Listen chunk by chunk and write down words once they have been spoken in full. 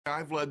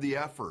I've led the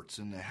efforts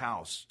in the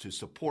House to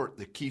support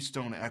the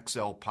Keystone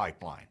XL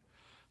pipeline,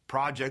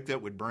 project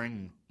that would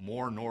bring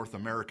more North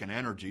American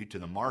energy to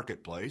the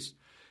marketplace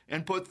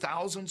and put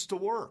thousands to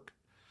work.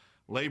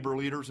 Labor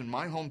leaders in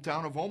my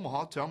hometown of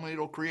Omaha tell me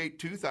it'll create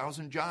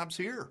 2,000 jobs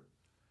here.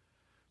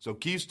 So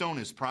Keystone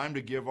is primed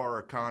to give our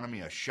economy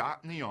a shot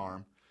in the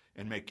arm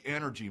and make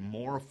energy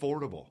more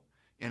affordable,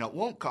 and it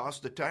won't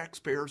cost the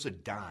taxpayers a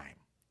dime.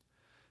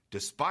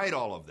 Despite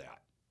all of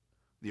that,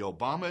 the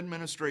Obama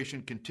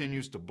administration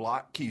continues to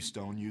block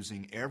Keystone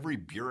using every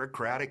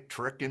bureaucratic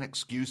trick and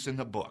excuse in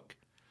the book.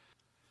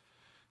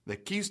 The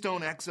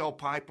Keystone XL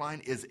pipeline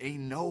is a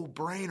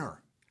no-brainer.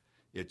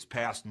 It's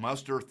passed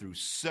muster through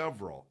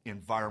several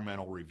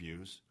environmental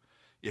reviews.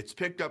 It's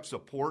picked up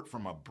support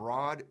from a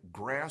broad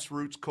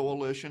grassroots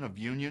coalition of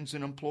unions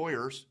and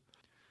employers.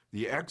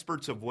 The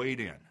experts have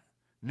weighed in.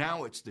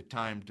 Now it's the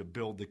time to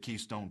build the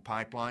Keystone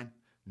pipeline.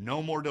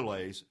 No more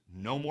delays,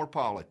 no more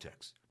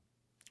politics.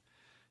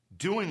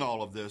 Doing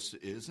all of this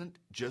isn't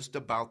just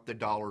about the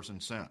dollars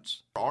and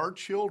cents. Our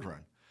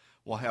children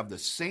will have the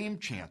same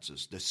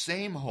chances, the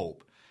same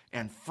hope,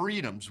 and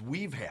freedoms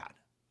we've had.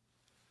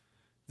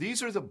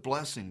 These are the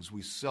blessings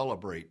we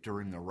celebrate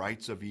during the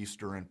rites of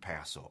Easter and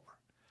Passover.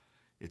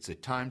 It's a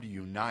time to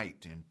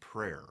unite in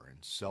prayer and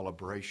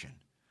celebration,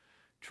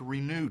 to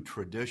renew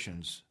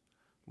traditions,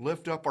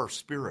 lift up our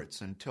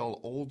spirits, and tell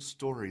old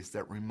stories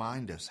that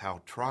remind us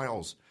how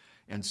trials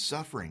and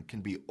suffering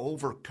can be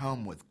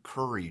overcome with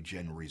courage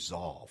and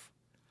resolve.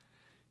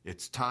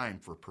 It's time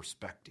for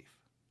perspective.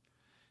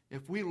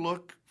 If we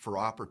look for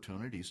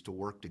opportunities to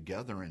work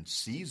together and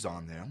seize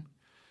on them,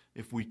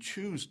 if we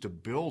choose to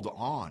build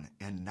on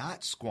and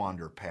not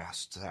squander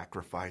past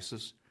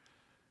sacrifices,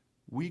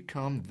 we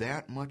come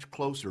that much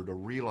closer to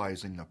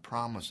realizing the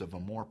promise of a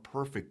more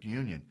perfect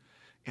union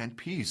and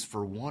peace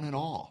for one and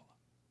all.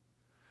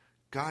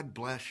 God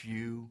bless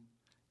you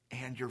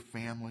and your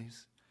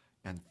families,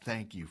 and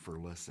thank you for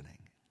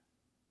listening.